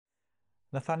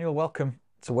Nathaniel, welcome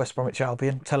to West Bromwich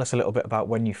Albion. Tell us a little bit about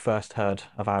when you first heard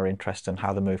of our interest and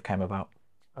how the move came about.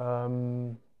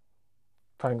 Um,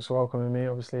 Thanks for welcoming me,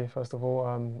 obviously, first of all.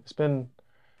 It's been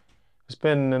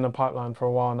in the pipeline for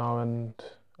a while now, and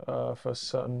for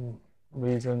certain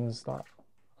reasons that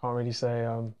I can't really say,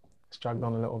 it's dragged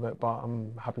on a little bit, but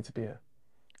I'm happy to be here.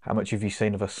 How much have you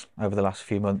seen of us over the last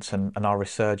few months and our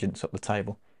resurgence up the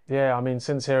table? Yeah, I mean,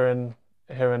 since hearing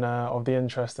of the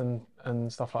interest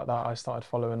and stuff like that, I started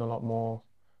following a lot more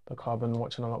the club and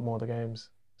watching a lot more of the games.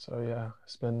 So yeah,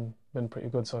 it's been pretty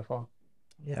good so far.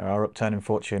 Yeah, our upturn in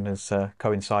fortune has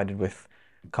coincided with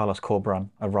Carlos Corberán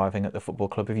arriving at the football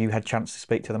club. Have you had a chance to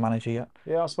speak to the manager yet?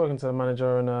 Yeah, I've spoken to the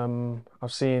manager and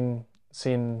I've seen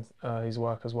his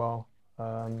work as well.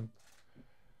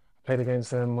 Played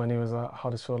against him when he was at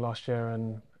Huddersfield last year,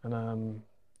 and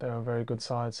they're a very good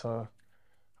side. So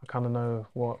I kind of know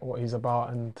what he's about,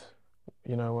 and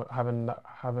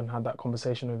having had that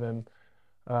conversation with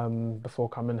him before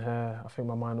coming here, I think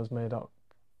my mind was made up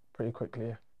pretty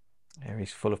quickly. Yeah,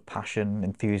 he's full of passion,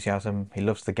 enthusiasm. He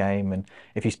loves the game, and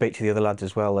if you speak to the other lads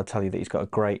as well, they'll tell you that he's got a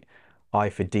great eye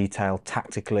for detail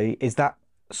tactically. Is that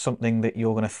something that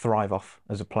you're going to thrive off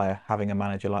as a player, having a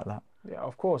manager like that? Yeah,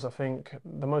 of course. I think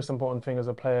the most important thing as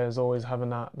a player is always having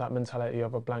that mentality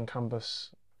of a blank canvas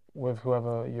with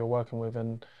whoever you're working with,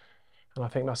 and I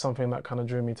think that's something that kind of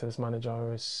drew me to this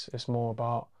manager. It's more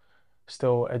about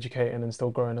still educating and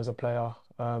still growing as a player,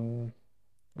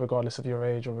 regardless of your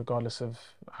age or regardless of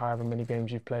however many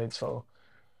games you've played. So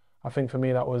I think for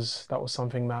me that was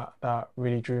something that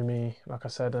really drew me, like I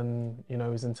said, and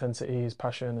his intensity, his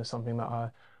passion is something that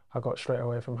I got straight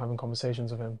away from having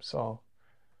conversations with him. So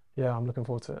yeah, I'm looking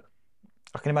forward to it.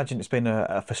 I can imagine it's been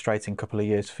a frustrating couple of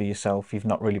years for yourself. You've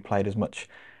not really played as much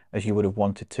as you would have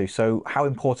wanted to. So, how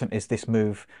important is this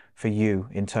move for you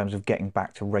in terms of getting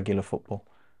back to regular football?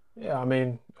 Yeah, I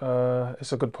mean,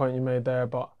 it's a good point you made there,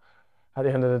 but at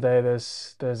the end of the day,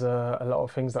 there's a lot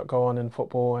of things that go on in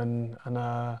football, and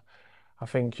I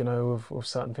think with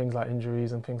certain things like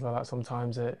injuries and things like that,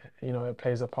 sometimes it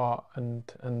plays a part,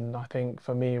 and I think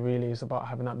for me, really, it's about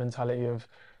having that mentality of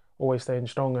always staying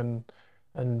strong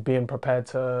and being prepared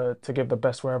to give the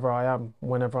best wherever I am,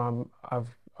 whenever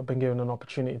I've been given an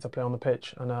opportunity to play on the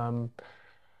pitch, and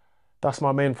that's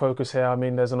my main focus here. I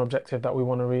mean, there's an objective that we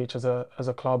want to reach as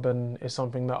a club, and it's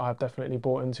something that I've definitely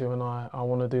bought into, and I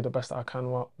want to do the best that I can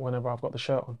whenever I've got the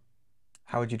shirt on.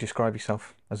 How would you describe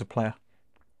yourself as a player?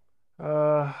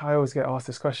 I always get asked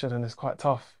this question, and it's quite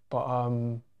tough, but I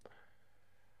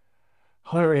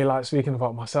don't really like speaking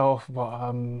about myself, but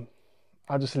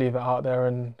I just leave it out there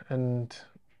and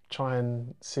try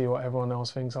and see what everyone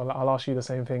else thinks. I'll ask you the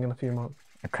same thing in a few months.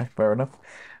 Okay, fair enough.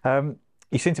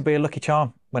 You seem to be a lucky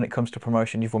charm when it comes to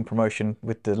promotion. You've won promotion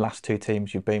with the last two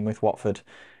teams you've been with, Watford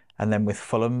and then with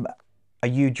Fulham. Are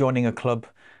you joining a club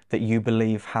that you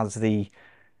believe has the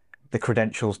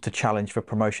credentials to challenge for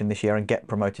promotion this year and get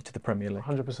promoted to the Premier League?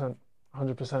 100%,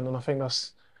 100%, and I think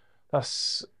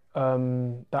that's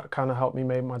that kind of helped me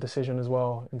make my decision as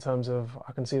well in terms of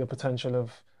I can see the potential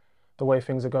of the way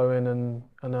things are going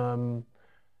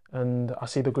and I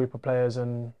see the group of players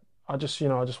and I just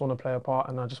want to play a part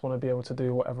and I just want to be able to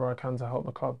do whatever I can to help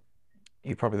the club.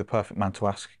 You're probably the perfect man to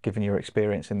ask, given your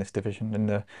experience in this division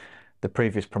and the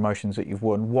previous promotions that you've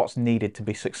won. What's needed to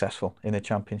be successful in the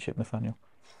Championship, Nathaniel?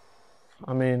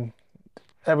 I mean,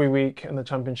 every week in the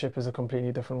championship is a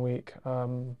completely different week.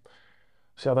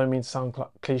 So I don't mean to sound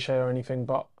cliche or anything,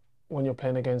 but when you're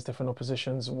playing against different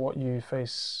oppositions, what you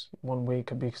face one week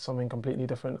could be something completely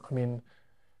different. I mean,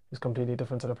 it's completely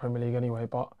different to the Premier League anyway,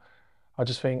 but I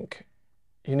just think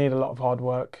you need a lot of hard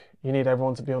work. You need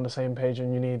everyone to be on the same page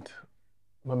and you need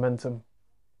momentum.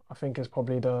 I think is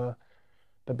probably the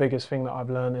biggest thing that I've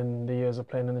learned in the years of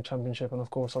playing in the Championship, and of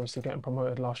course, obviously getting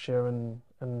promoted last year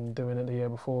and doing it the year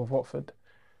before with Watford.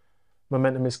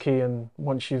 Momentum is key, and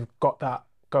once you've got that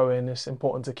going, it's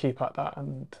important to keep at that,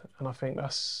 and I think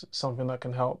that's something that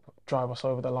can help drive us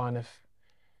over the line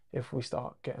if we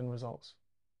start getting results.